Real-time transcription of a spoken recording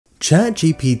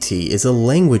ChatGPT is a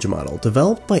language model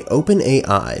developed by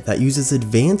OpenAI that uses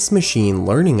advanced machine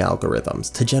learning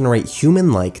algorithms to generate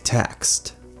human-like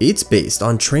text. It's based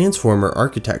on transformer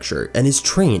architecture and is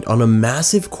trained on a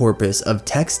massive corpus of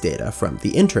text data from the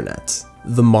internet.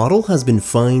 The model has been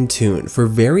fine-tuned for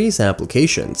various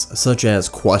applications such as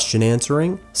question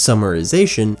answering,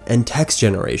 summarization, and text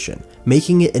generation,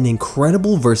 making it an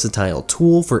incredible versatile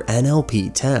tool for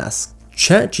NLP tasks.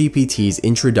 ChatGPT's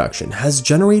introduction has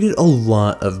generated a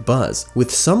lot of buzz, with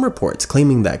some reports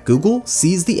claiming that Google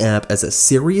sees the app as a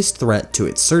serious threat to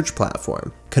its search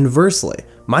platform. Conversely,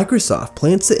 Microsoft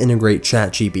plans to integrate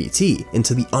ChatGPT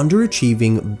into the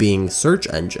underachieving Bing search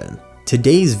engine.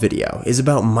 Today's video is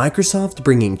about Microsoft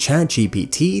bringing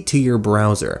ChatGPT to your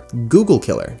browser, Google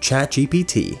killer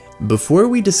ChatGPT. Before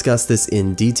we discuss this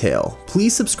in detail,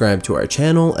 please subscribe to our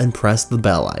channel and press the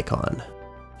bell icon.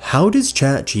 How does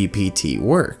ChatGPT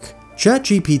work?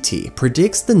 ChatGPT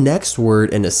predicts the next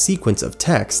word in a sequence of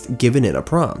text given in a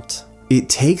prompt. It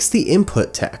takes the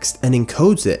input text and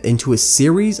encodes it into a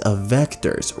series of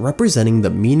vectors representing the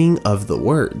meaning of the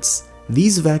words.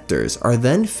 These vectors are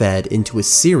then fed into a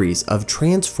series of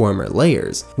transformer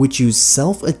layers, which use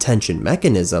self-attention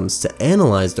mechanisms to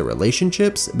analyze the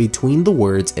relationships between the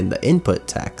words in the input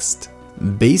text.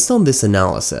 Based on this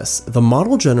analysis, the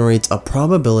model generates a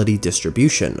probability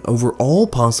distribution over all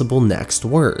possible next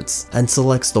words, and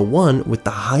selects the one with the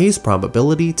highest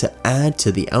probability to add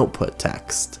to the output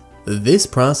text. This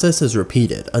process is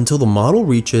repeated until the model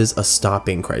reaches a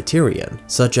stopping criterion,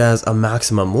 such as a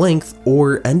maximum length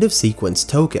or end-of-sequence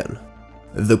token.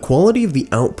 The quality of the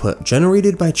output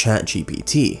generated by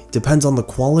ChatGPT depends on the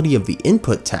quality of the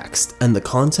input text and the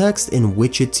context in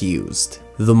which it's used.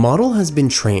 The model has been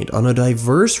trained on a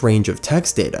diverse range of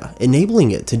text data,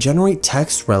 enabling it to generate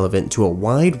text relevant to a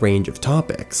wide range of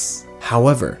topics.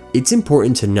 However, it's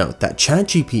important to note that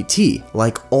ChatGPT,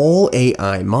 like all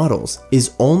AI models,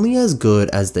 is only as good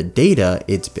as the data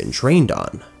it's been trained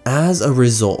on. As a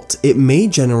result, it may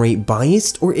generate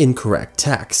biased or incorrect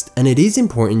text, and it is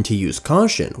important to use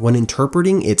caution when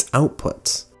interpreting its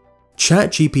output.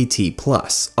 ChatGPT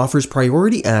Plus offers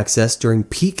priority access during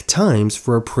peak times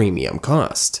for a premium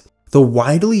cost. The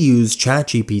widely used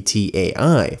ChatGPT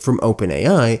AI from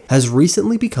OpenAI has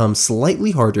recently become slightly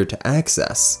harder to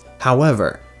access.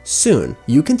 However, soon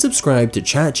you can subscribe to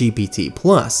ChatGPT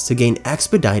Plus to gain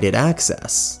expedited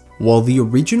access. While the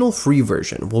original free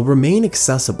version will remain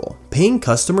accessible, paying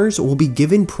customers will be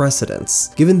given precedence,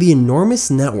 given the enormous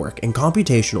network and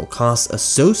computational costs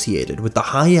associated with the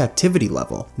high activity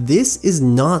level. This is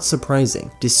not surprising,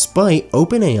 despite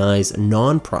OpenAI's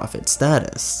non-profit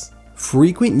status.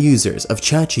 Frequent users of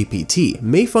ChatGPT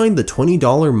may find the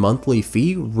 $20 monthly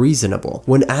fee reasonable.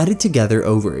 When added together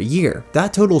over a year,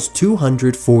 that totals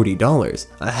 $240,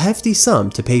 a hefty sum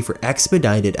to pay for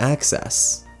expedited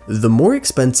access. The more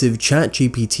expensive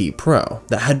ChatGPT Pro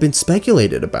that had been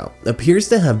speculated about appears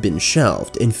to have been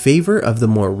shelved in favor of the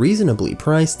more reasonably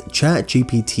priced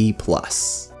ChatGPT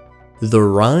Plus. The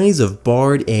rise of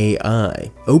Bard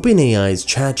AI. OpenAI's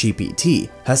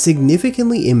ChatGPT has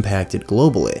significantly impacted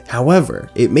globally. However,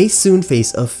 it may soon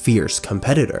face a fierce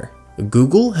competitor.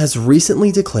 Google has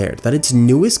recently declared that its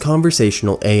newest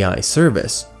conversational AI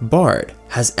service, Bard,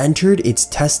 has entered its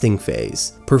testing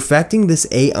phase. Perfecting this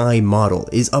AI model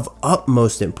is of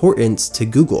utmost importance to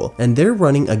Google, and they're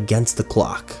running against the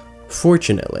clock.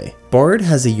 Fortunately, Bard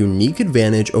has a unique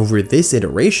advantage over this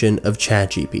iteration of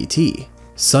ChatGPT.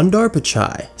 Sundar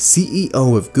Pichai,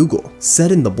 CEO of Google,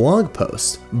 said in the blog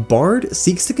post, Bard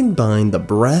seeks to combine the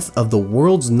breadth of the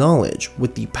world's knowledge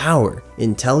with the power,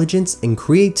 intelligence, and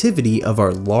creativity of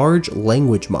our large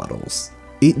language models.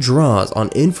 It draws on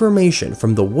information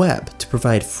from the web to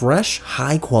provide fresh,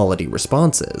 high-quality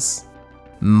responses.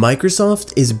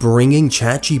 Microsoft is bringing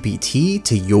ChatGPT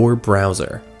to your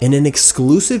browser. In an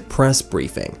exclusive press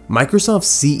briefing, Microsoft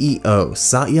CEO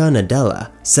Satya Nadella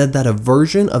said that a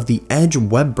version of the Edge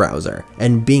web browser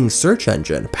and Bing search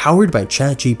engine powered by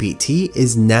ChatGPT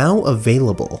is now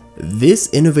available.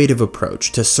 This innovative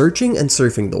approach to searching and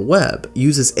surfing the web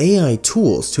uses AI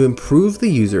tools to improve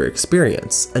the user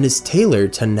experience and is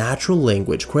tailored to natural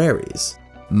language queries.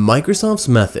 Microsoft's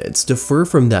methods differ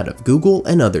from that of Google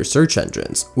and other search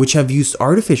engines, which have used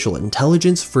artificial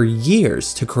intelligence for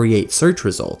years to create search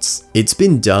results. It's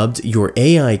been dubbed your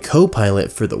AI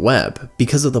co-pilot for the web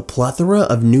because of the plethora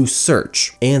of new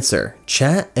search, answer,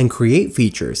 chat, and create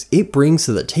features it brings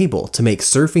to the table to make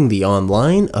surfing the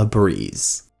online a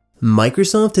breeze.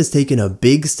 Microsoft has taken a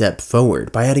big step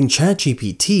forward by adding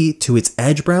ChatGPT to its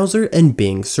Edge browser and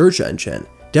Bing search engine,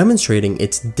 demonstrating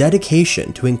its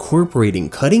dedication to incorporating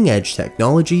cutting-edge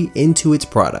technology into its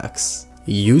products.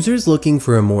 Users looking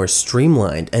for a more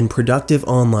streamlined and productive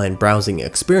online browsing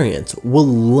experience will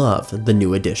love the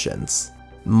new additions.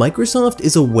 Microsoft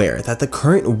is aware that the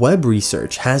current web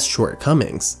research has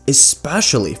shortcomings,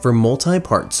 especially for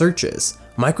multi-part searches.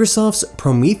 Microsoft's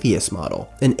Prometheus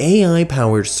model, an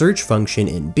AI-powered search function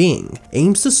in Bing,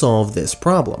 aims to solve this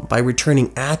problem by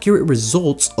returning accurate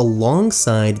results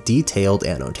alongside detailed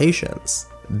annotations.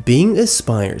 Bing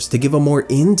aspires to give a more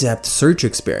in-depth search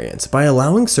experience by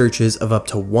allowing searches of up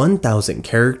to 1,000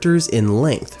 characters in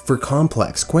length for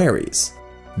complex queries.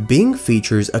 Bing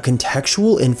features a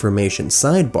contextual information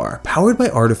sidebar powered by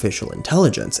artificial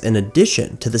intelligence in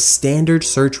addition to the standard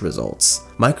search results.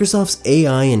 Microsoft's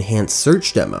AI-enhanced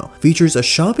search demo features a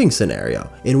shopping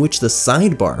scenario in which the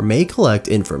sidebar may collect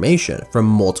information from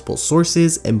multiple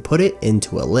sources and put it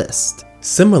into a list.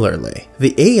 Similarly,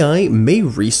 the AI may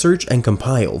research and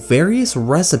compile various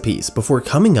recipes before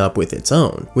coming up with its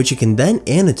own, which it can then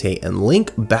annotate and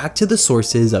link back to the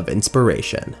sources of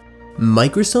inspiration.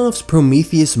 Microsoft's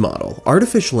Prometheus model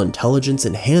artificial intelligence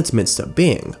enhancements to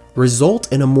Bing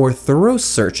result in a more thorough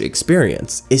search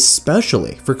experience,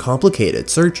 especially for complicated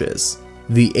searches.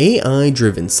 The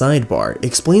AI-driven sidebar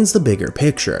explains the bigger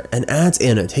picture and adds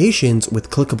annotations with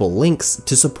clickable links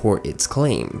to support its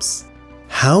claims.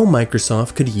 How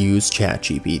Microsoft could use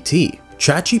ChatGPT.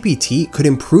 ChatGPT could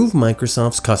improve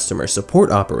Microsoft's customer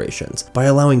support operations by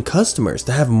allowing customers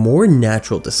to have more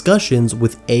natural discussions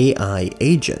with AI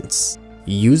agents.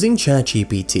 Using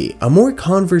ChatGPT, a more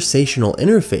conversational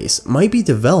interface might be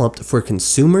developed for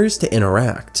consumers to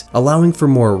interact, allowing for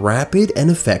more rapid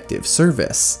and effective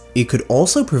service. It could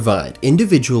also provide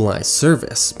individualized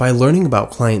service by learning about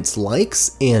clients'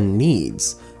 likes and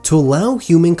needs. To allow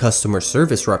human customer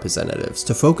service representatives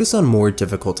to focus on more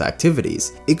difficult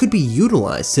activities, it could be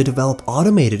utilized to develop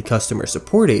automated customer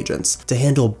support agents to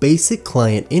handle basic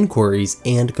client inquiries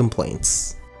and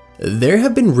complaints. There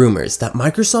have been rumors that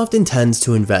Microsoft intends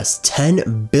to invest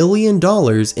 $10 billion in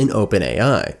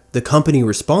OpenAI, the company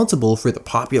responsible for the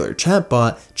popular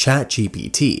chatbot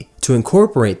ChatGPT, to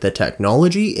incorporate the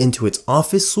technology into its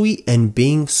Office suite and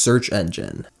Bing search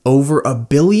engine. Over $1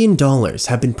 billion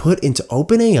have been put into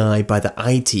OpenAI by the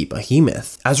IT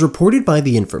behemoth. As reported by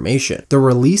The Information, the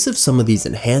release of some of these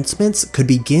enhancements could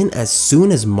begin as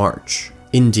soon as March.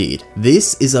 Indeed,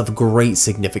 this is of great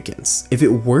significance. If it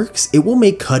works, it will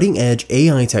make cutting-edge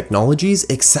AI technologies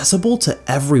accessible to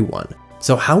everyone.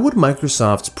 So how would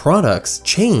Microsoft's products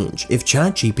change if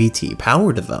ChatGPT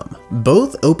powered them?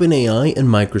 Both OpenAI and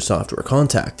Microsoft were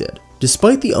contacted.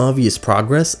 Despite the obvious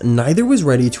progress, neither was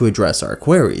ready to address our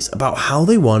queries about how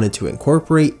they wanted to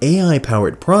incorporate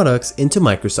AI-powered products into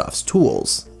Microsoft's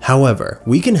tools. However,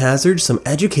 we can hazard some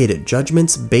educated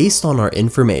judgments based on our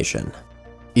information.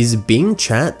 Is Bing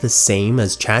Chat the same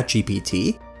as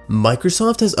ChatGPT?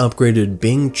 Microsoft has upgraded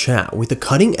Bing Chat with a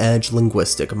cutting-edge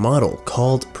linguistic model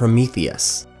called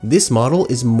Prometheus. This model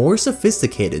is more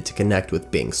sophisticated to connect with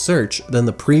Bing Search than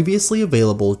the previously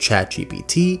available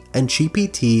ChatGPT and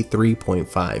GPT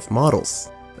 3.5 models.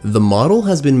 The model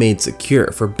has been made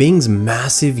secure for Bing's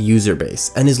massive user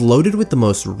base and is loaded with the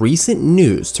most recent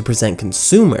news to present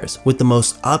consumers with the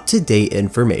most up-to-date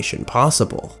information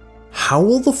possible. How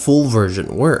will the full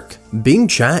version work? Bing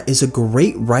Chat is a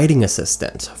great writing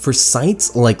assistant for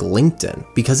sites like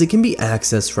LinkedIn because it can be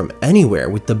accessed from anywhere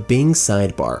with the Bing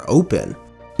sidebar open.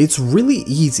 It's really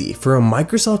easy for a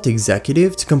Microsoft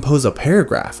executive to compose a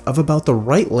paragraph of about the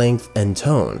right length and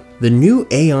tone. The new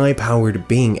AI-powered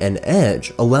Bing and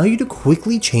Edge allow you to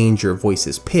quickly change your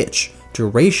voice's pitch,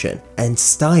 duration, and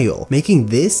style, making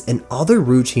this and other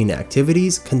routine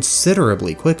activities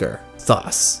considerably quicker.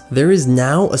 Thus, there is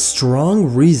now a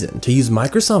strong reason to use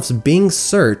Microsoft's Bing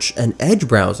Search and Edge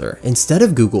browser instead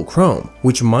of Google Chrome,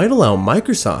 which might allow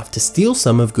Microsoft to steal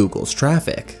some of Google's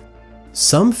traffic.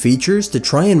 Some features to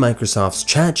try in Microsoft's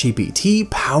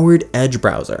ChatGPT-powered Edge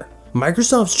browser.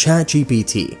 Microsoft's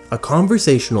ChatGPT, a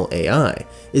conversational AI,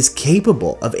 is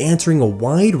capable of answering a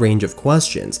wide range of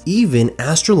questions, even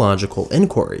astrological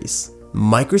inquiries.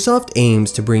 Microsoft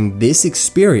aims to bring this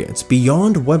experience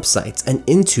beyond websites and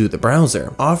into the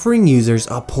browser, offering users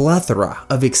a plethora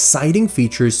of exciting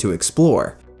features to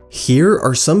explore. Here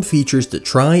are some features to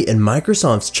try in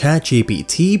Microsoft's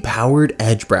ChatGPT-powered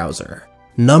Edge browser.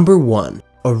 Number 1.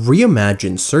 A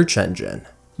reimagined search engine.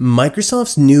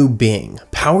 Microsoft's new Bing,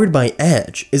 powered by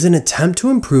Edge, is an attempt to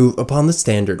improve upon the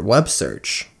standard web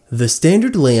search. The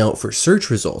standard layout for search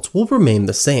results will remain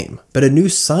the same, but a new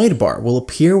sidebar will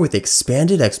appear with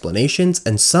expanded explanations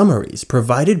and summaries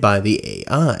provided by the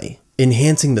AI.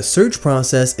 Enhancing the search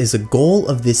process is a goal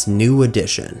of this new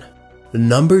addition.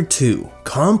 Number 2.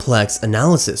 Complex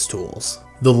analysis tools.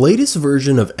 The latest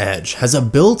version of Edge has a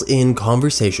built-in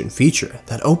conversation feature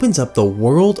that opens up the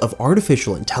world of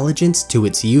artificial intelligence to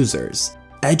its users.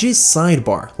 Edge's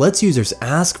sidebar lets users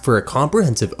ask for a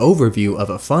comprehensive overview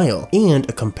of a file and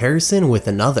a comparison with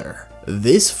another.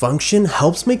 This function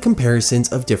helps make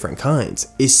comparisons of different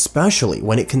kinds, especially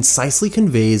when it concisely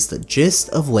conveys the gist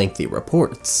of lengthy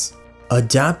reports.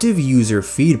 Adaptive user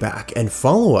feedback and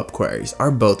follow-up queries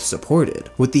are both supported.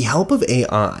 With the help of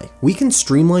AI, we can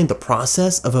streamline the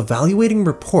process of evaluating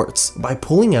reports by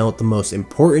pulling out the most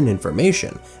important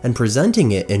information and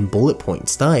presenting it in bullet point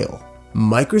style.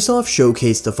 Microsoft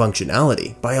showcased the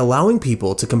functionality by allowing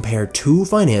people to compare two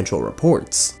financial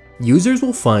reports. Users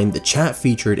will find the chat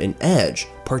featured in Edge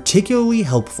particularly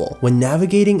helpful when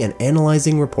navigating and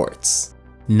analyzing reports.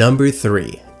 Number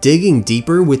 3. Digging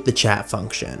deeper with the chat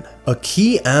function. A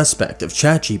key aspect of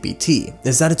ChatGPT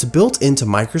is that it's built into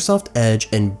Microsoft Edge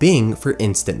and Bing for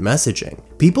instant messaging.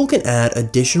 People can add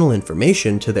additional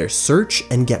information to their search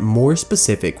and get more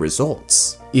specific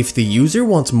results. If the user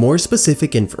wants more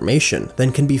specific information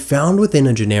than can be found within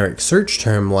a generic search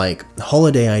term like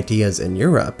holiday ideas in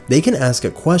Europe, they can ask a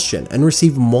question and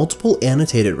receive multiple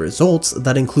annotated results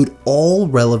that include all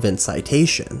relevant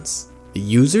citations.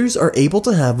 Users are able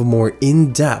to have a more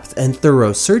in-depth and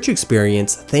thorough search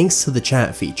experience thanks to the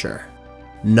chat feature.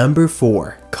 Number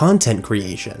 4. Content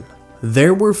creation.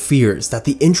 There were fears that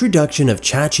the introduction of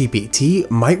ChatGPT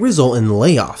might result in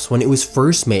layoffs when it was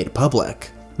first made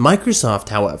public. Microsoft,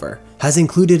 however, has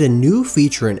included a new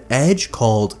feature in Edge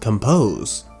called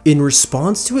Compose. In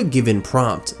response to a given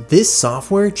prompt, this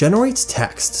software generates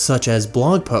text such as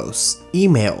blog posts,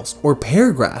 emails, or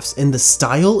paragraphs in the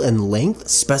style and length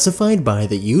specified by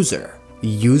the user.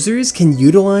 Users can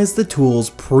utilize the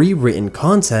tool's pre-written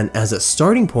content as a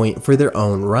starting point for their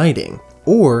own writing,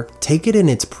 or take it in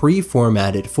its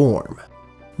pre-formatted form.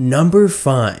 Number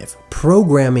 5.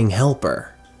 Programming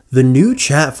Helper. The new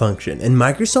chat function in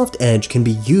Microsoft Edge can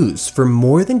be used for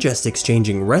more than just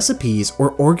exchanging recipes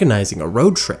or organizing a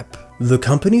road trip. The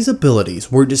company's abilities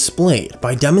were displayed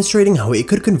by demonstrating how it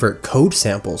could convert code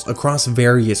samples across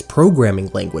various programming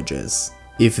languages.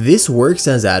 If this works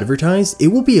as advertised, it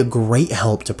will be a great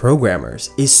help to programmers,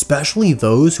 especially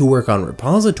those who work on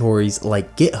repositories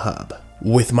like GitHub.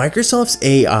 With Microsoft's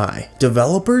AI,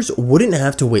 developers wouldn't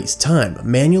have to waste time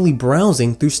manually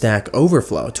browsing through Stack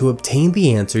Overflow to obtain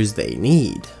the answers they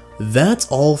need. That's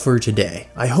all for today.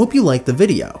 I hope you liked the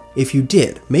video. If you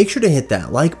did, make sure to hit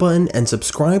that like button and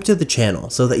subscribe to the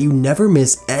channel so that you never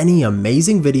miss any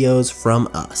amazing videos from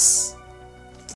us.